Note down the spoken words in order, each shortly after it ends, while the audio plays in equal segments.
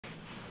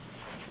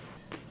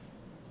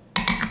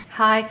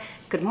Hi,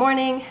 good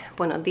morning,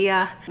 buenos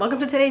dias. Welcome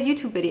to today's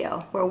YouTube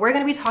video where we're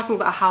gonna be talking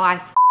about how I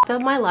f***ed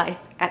up my life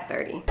at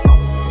 30.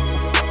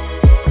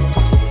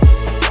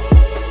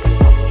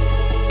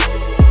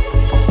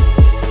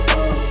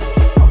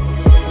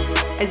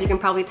 As you can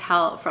probably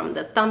tell from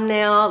the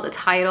thumbnail, the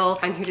title,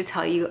 I'm here to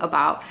tell you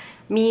about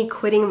me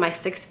quitting my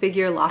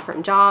six-figure law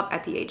firm job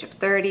at the age of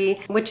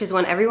 30, which is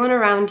when everyone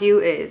around you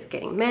is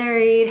getting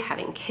married,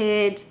 having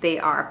kids, they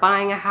are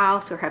buying a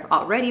house or have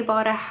already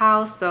bought a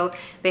house. So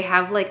they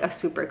have like a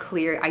super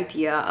clear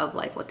idea of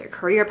like what their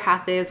career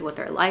path is, what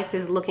their life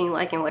is looking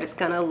like, and what it's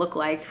gonna look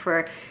like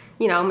for,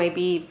 you know,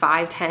 maybe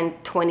 5, 10,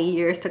 20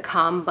 years to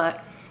come.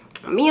 But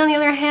me, on the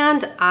other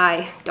hand,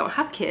 I don't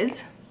have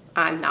kids.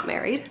 I'm not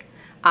married.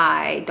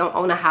 I don't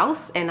own a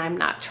house, and I'm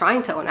not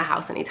trying to own a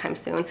house anytime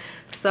soon.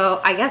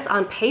 So I guess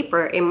on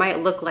paper, it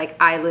might look like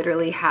I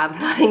literally have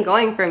nothing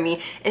going for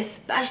me,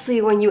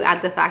 especially when you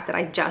add the fact that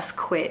I just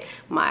quit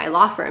my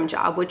law firm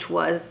job, which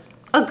was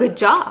a good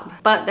job.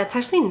 But that's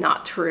actually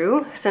not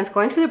true. Since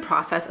going through the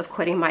process of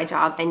quitting my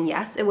job, and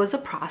yes, it was a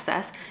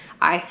process,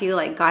 I feel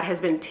like God has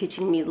been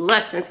teaching me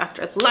lessons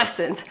after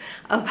lessons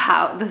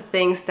about the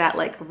things that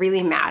like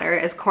really matter,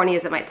 as corny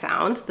as it might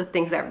sound, the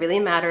things that really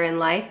matter in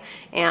life.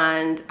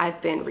 And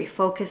I've been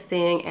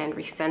refocusing and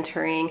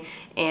recentering.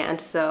 And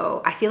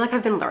so I feel like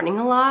I've been learning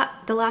a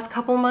lot the last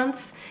couple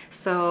months.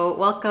 So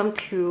welcome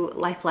to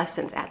Life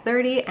Lessons at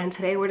 30. And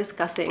today we're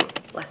discussing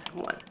lesson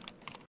 1.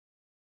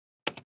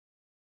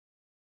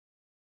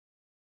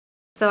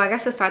 So I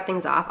guess to start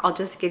things off, I'll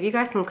just give you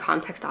guys some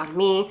context on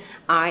me.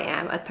 I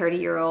am a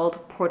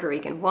 30-year-old Puerto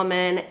Rican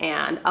woman,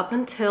 and up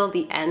until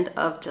the end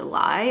of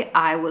July,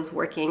 I was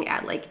working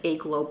at like a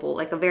global,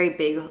 like a very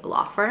big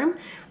law firm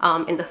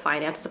in the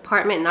finance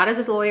department, not as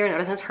a lawyer,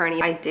 not as an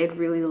attorney. I did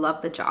really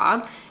love the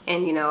job,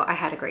 and you know, I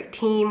had a great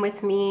team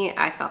with me.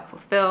 I felt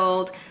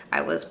fulfilled.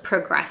 I was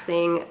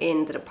progressing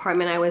in the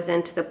department I was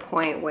in to the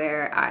point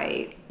where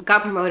I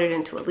got promoted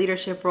into a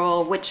leadership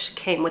role, which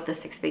came with a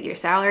six-figure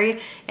salary.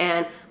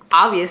 And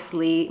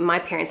obviously, my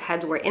parents'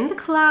 heads were in the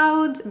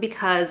clouds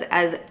because,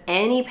 as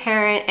any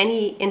parent,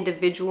 any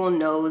individual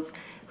knows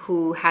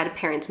who had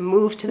parents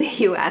move to the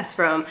US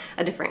from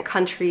a different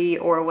country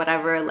or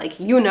whatever, like,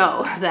 you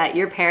know that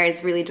your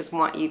parents really just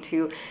want you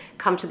to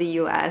come to the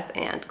US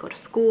and go to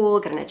school,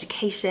 get an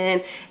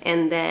education,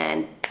 and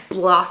then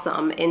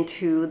blossom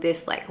into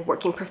this like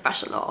working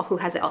professional who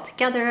has it all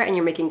together, and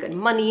you're making good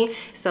money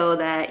so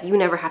that you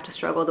never have to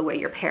struggle the way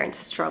your parents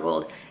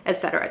struggled,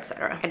 etc.,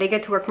 etc. I did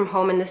get to work from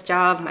home in this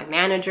job. My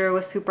manager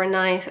was super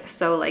nice.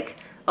 So like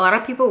a lot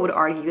of people would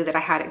argue that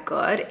I had it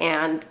good,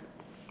 and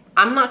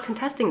I'm not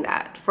contesting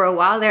that. For a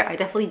while there, I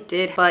definitely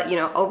did. But you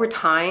know, over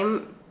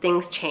time,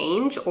 things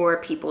change or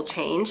people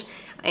change.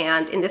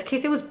 And in this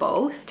case, it was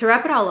both. To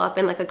wrap it all up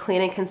in like a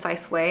clean and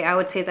concise way, I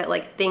would say that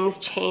like things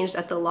changed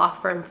at the law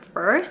firm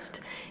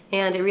first,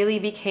 and it really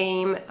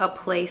became a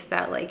place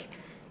that like,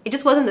 it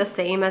just wasn't the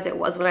same as it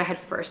was when I had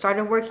first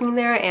started working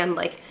there. And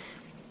like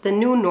the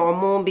new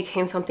normal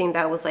became something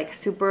that was like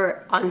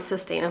super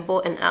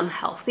unsustainable and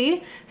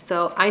unhealthy.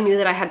 So I knew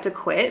that I had to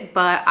quit,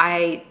 but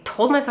I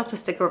told myself to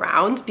stick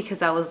around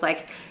because I was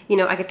like, you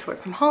know, I get to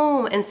work from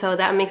home. And so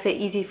that makes it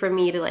easy for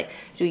me to like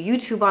do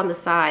YouTube on the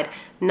side,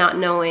 not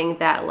knowing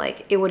that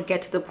like it would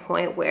get to the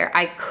point where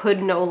I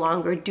could no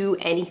longer do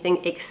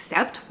anything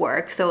except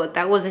work. So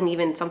that wasn't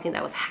even something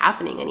that was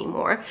happening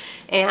anymore.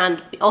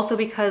 And also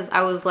because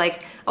I was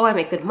like, oh, I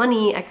make good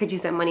money. I could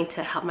use that money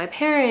to help my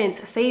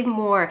parents, save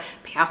more,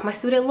 pay off my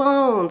student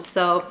loans.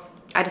 So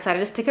I decided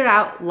to stick it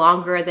out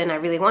longer than I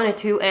really wanted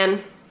to.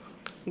 And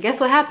guess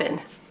what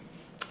happened?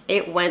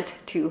 It went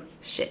to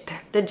shit.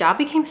 The job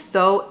became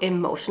so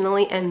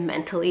emotionally and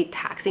mentally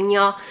taxing,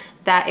 y'all,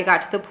 that it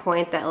got to the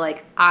point that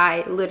like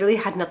I literally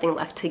had nothing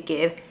left to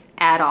give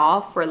at all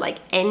for like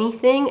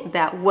anything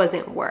that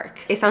wasn't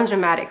work. It sounds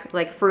dramatic,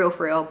 like for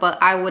real, but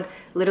I would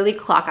literally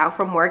clock out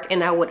from work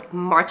and I would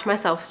march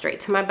myself straight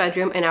to my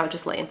bedroom and I would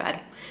just lay in bed.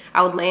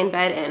 I would lay in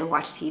bed and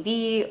watch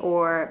TV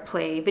or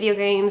play video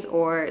games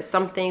or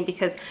something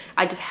because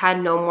I just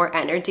had no more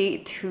energy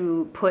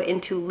to put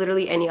into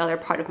literally any other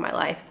part of my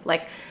life.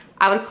 Like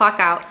I would clock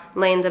out,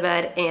 lay in the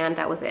bed, and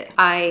that was it.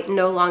 I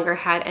no longer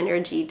had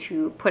energy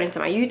to put into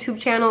my YouTube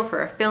channel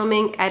for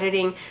filming,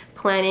 editing,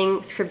 planning,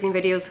 scripting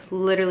videos,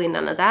 literally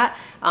none of that.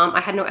 I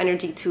had no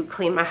energy to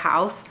clean my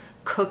house,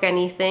 cook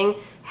anything,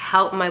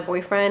 help my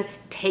boyfriend,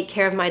 take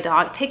care of my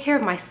dog, take care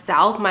of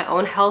myself, my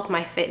own health,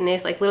 my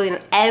fitness, like literally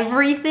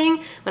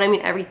everything. When I mean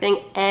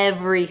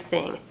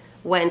everything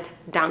went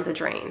down the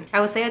drain.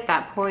 I would say at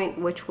that point,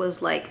 which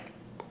was like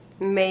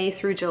May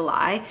through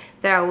July,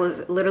 that I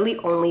was literally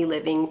only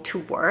living to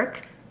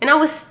work. And I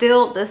was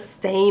still the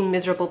same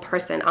miserable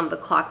person on the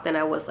clock than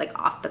I was like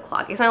off the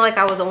clock. It's not like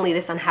I was only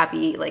this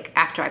unhappy like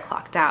after I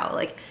clocked out.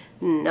 Like,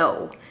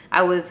 no,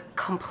 I was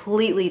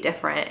completely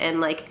different. And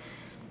like,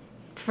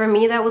 for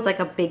me, that was like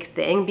a big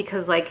thing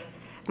because like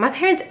my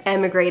parents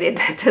emigrated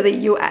to the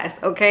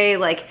US, okay?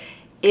 Like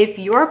if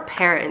your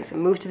parents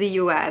moved to the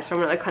US from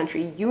another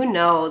country, you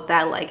know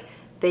that like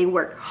they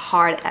work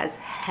hard as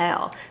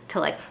hell to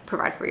like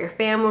provide for your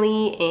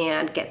family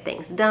and get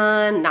things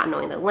done, not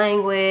knowing the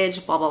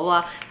language, blah, blah,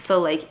 blah. So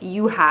like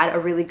you had a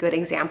really good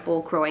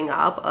example growing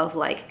up of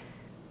like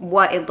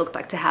what it looked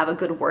like to have a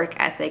good work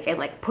ethic and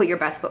like put your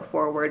best foot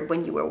forward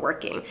when you were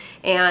working.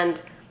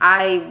 And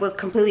I was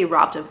completely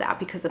robbed of that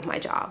because of my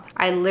job.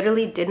 I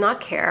literally did not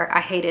care. I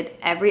hated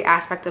every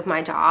aspect of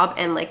my job,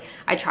 and like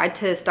I tried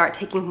to start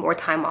taking more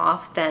time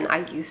off than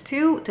I used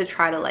to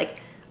try to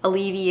like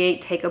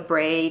alleviate, take a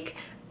break,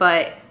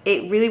 but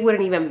it really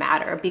wouldn't even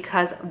matter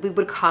because we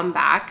would come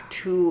back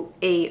to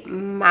a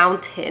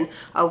mountain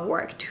of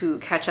work to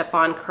catch up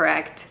on,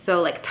 correct? So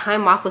like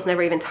time off was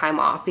never even time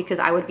off because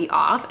I would be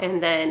off,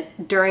 and then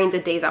during the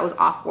days I was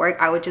off work,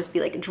 I would just be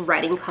like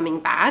dreading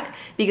coming back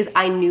because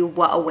I knew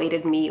what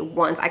awaited me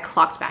once I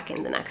clocked back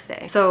in the next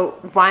day. So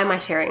why am I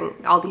sharing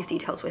all these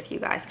details with you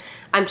guys?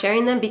 I'm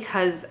sharing them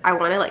because I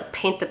want to like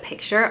paint the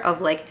picture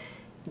of like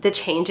the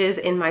changes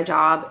in my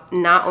job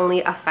not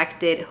only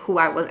affected who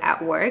I was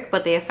at work,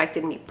 but they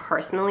affected me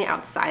personally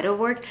outside of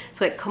work.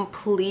 So it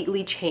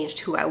completely changed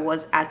who I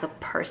was as a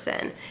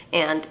person.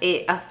 And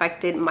it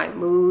affected my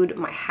mood,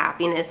 my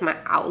happiness, my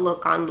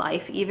outlook on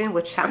life even,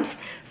 which sounds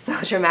so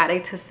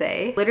dramatic to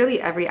say. Literally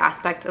every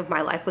aspect of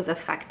my life was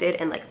affected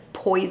and like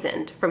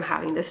poisoned from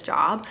having this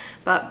job.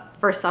 But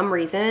for some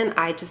reason,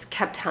 I just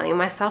kept telling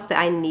myself that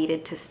I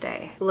needed to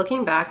stay.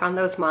 Looking back on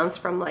those months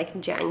from like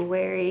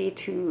January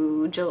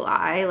to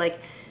July, like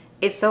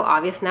it's so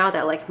obvious now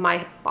that like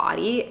my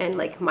body and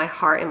like my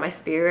heart and my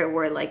spirit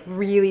were like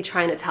really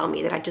trying to tell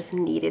me that I just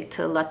needed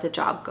to let the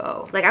job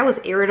go. Like I was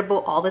irritable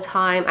all the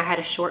time. I had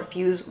a short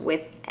fuse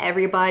with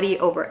everybody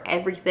over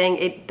everything.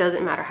 It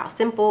doesn't matter how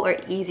simple or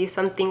easy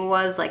something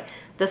was, like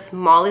the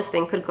smallest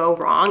thing could go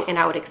wrong and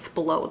I would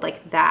explode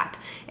like that.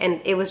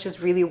 And it was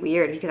just really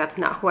weird because that's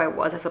not who I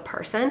was as a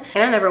person.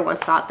 And I never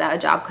once thought that a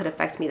job could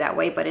affect me that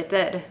way, but it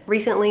did.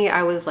 Recently,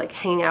 I was like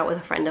hanging out with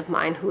a friend of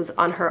mine who's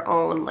on her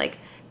own like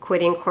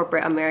quitting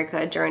corporate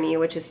America journey,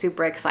 which is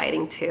super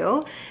exciting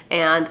too.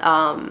 And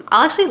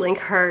I'll actually link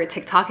her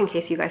TikTok in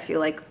case you guys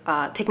feel like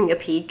taking a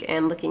peek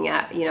and looking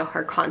at, you know,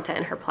 her content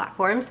and her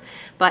platforms.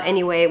 But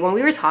anyway, when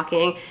we were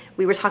talking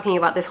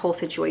about this whole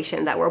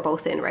situation that we're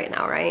both in right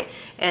now, right?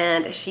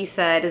 And she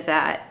said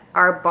that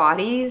our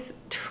bodies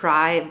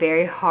try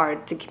very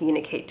hard to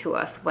communicate to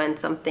us when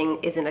something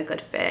isn't a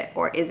good fit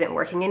or isn't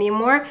working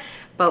anymore,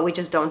 but we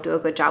just don't do a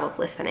good job of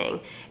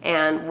listening.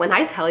 And when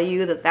I tell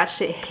you that that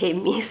shit hit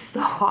me so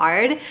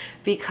hard,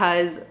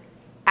 because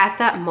at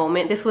that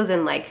moment, this was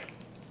in like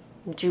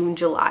June,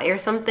 July or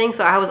something,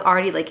 so I was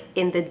already like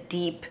in the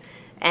deep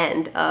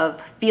end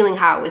of feeling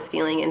how I was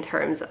feeling in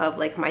terms of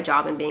like my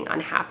job and being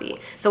unhappy.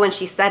 So when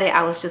she said it,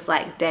 I was just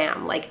like,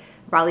 damn, like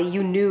Riley,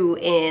 you knew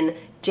in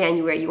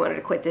January you wanted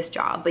to quit this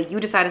job, but you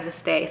decided to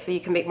stay so you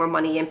can make more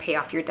money and pay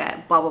off your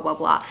debt, blah, blah, blah,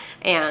 blah.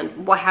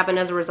 And what happened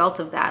as a result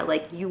of that?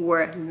 Like you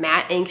were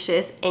mad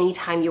anxious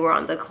anytime you were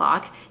on the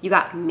clock. You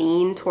got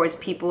mean towards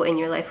people in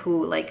your life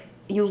who like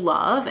you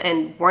love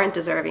and weren't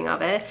deserving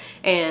of it,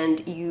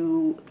 and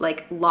you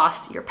like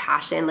lost your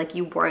passion. Like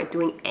you weren't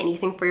doing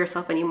anything for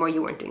yourself anymore.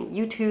 You weren't doing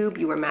YouTube.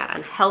 You were mad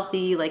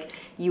unhealthy. Like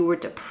you were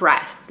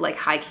depressed, like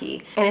high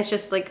key. And it's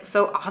just like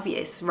so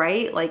obvious,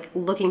 right? Like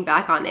looking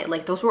back on it,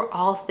 like those were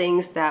all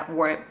things that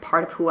weren't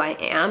part of who I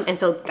am. And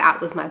so that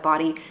was my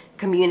body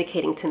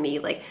communicating to me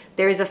like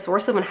there is a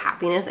source of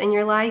unhappiness in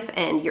your life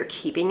and you're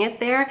keeping it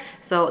there.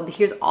 So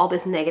here's all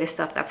this negative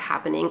stuff that's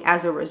happening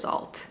as a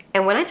result.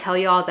 And when I tell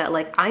y'all that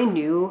like I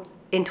knew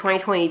in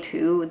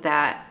 2022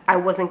 that I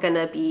wasn't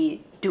gonna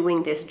be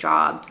doing this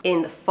job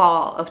in the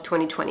fall of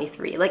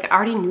 2023, like I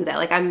already knew that,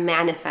 like I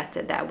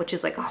manifested that, which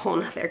is like a whole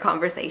nother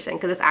conversation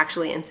because it's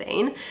actually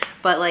insane.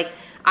 But like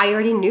I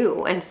already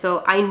knew, and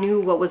so I knew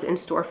what was in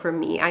store for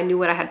me. I knew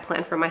what I had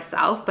planned for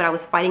myself, but I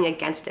was fighting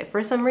against it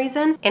for some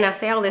reason. And I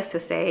say all this to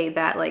say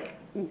that like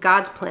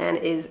God's plan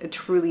is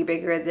truly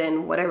bigger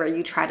than whatever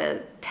you try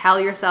to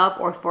tell yourself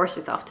or force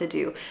yourself to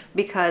do,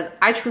 because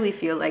I truly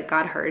feel like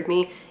God heard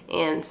me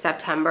in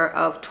September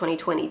of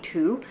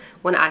 2022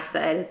 when I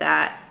said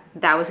that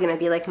that was gonna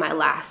be like my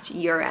last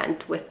year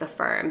end with the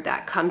firm,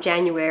 that come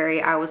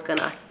January I was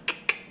gonna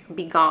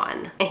be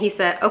gone. And he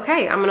said,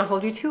 okay, I'm gonna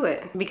hold you to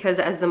it. Because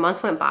as the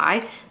months went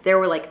by, there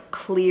were like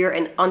clear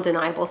and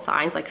undeniable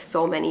signs, like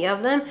so many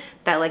of them,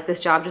 that like this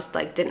job just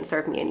like didn't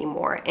serve me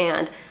anymore.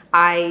 And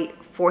I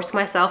forced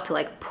myself to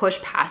like push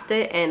past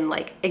it and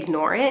like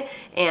ignore it,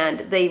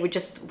 and they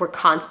were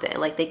constant.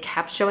 Like they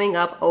kept showing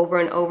up over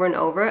and over and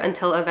over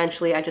until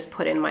eventually I just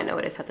put in my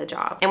notice at the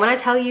job. And when I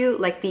tell you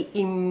like the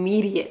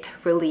immediate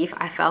relief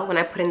I felt when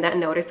I put in that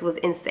notice was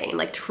insane,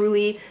 like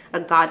truly a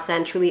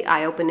godsend, truly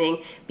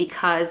eye-opening,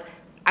 because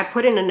I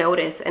put in a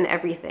notice and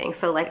everything.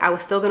 So like I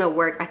was still gonna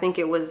work, I think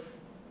it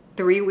was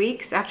 3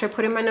 weeks after I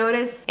put in my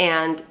notice,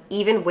 and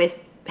even with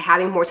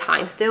having more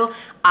time still,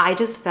 I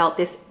just felt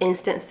this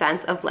instant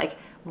sense of like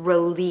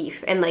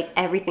relief, and like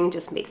everything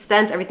just made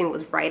sense, everything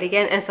was right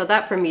again. And so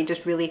that for me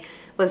just really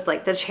was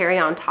like the cherry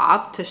on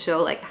top to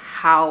show like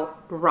how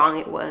wrong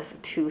it was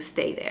to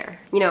stay there.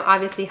 You know,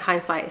 obviously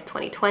hindsight is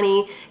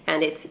 2020,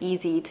 and it's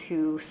easy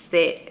to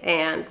sit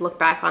and look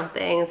back on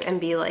things and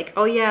be like,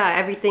 oh yeah,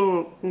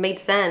 everything made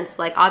sense,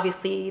 like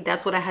obviously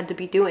that's what I had to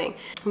be doing.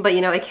 But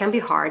you know, it can be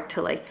hard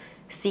to like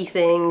see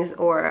things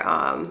or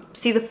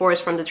see the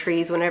forest from the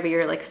trees whenever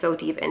you're like so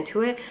deep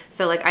into it.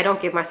 So like I don't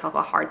give myself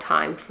a hard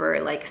time for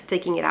like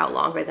sticking it out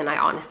longer than I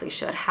honestly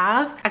should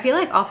have. I feel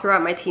like all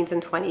throughout my teens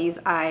and 20s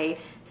I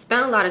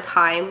spent a lot of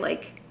time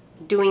like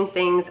doing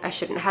things I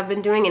shouldn't have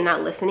been doing and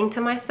not listening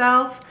to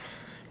myself.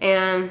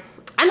 And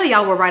I know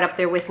y'all were right up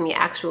there with me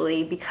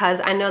actually,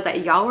 because I know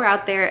that y'all were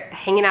out there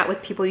hanging out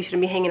with people you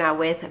shouldn't be hanging out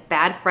with,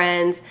 bad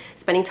friends,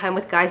 spending time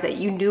with guys that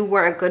you knew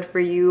weren't good for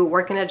you,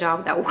 working a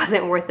job that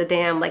wasn't worth a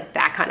damn, like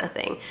that kind of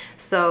thing.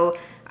 So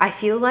I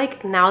feel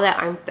like now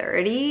that I'm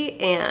 30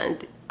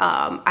 and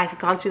I've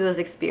gone through those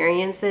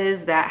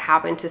experiences that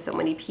happen to so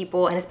many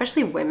people, and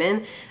especially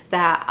women,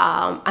 that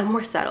I'm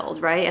more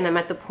settled, right? And I'm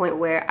at the point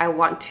where I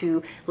want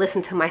to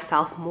listen to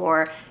myself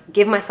more,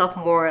 give myself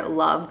more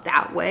love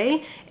that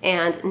way,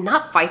 and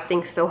not fight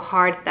things so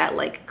hard that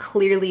like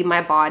clearly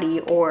my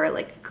body or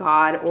like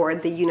God or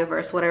the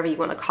universe, whatever you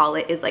want to call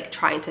it, is like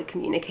trying to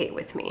communicate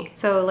with me.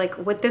 So like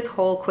with this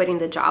whole quitting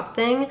the job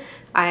thing,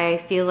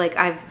 I feel like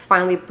I've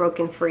finally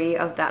broken free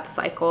of that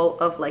cycle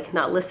of like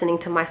not listening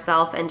to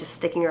myself and just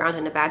sticking around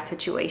in a bad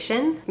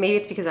situation. Maybe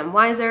it's because I'm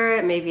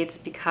wiser, maybe it's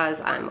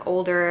because I'm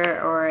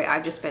older, or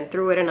I've just been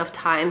through it enough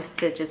times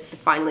to just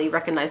finally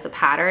recognize the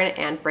pattern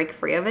and break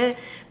free of it.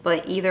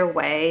 But either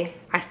way,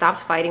 I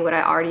stopped fighting what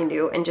I already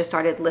knew and just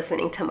started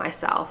listening to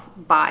myself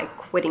by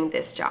quitting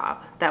this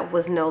job that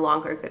was no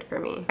longer good for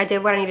me. I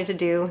did what I needed to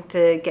do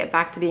to get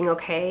back to being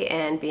okay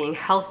and being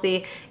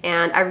healthy,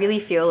 and I really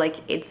feel like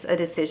it's a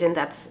decision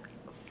that's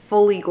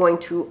fully going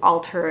to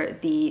alter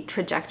the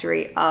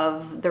trajectory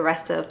of the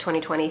rest of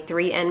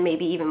 2023 and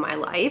maybe even my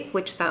life,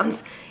 which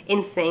sounds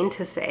insane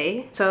to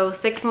say. So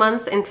 6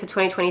 months into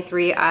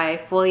 2023, I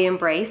fully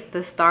embraced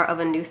the start of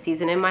a new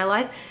season in my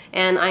life,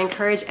 and I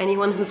encourage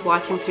anyone who's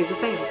watching to do the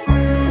same.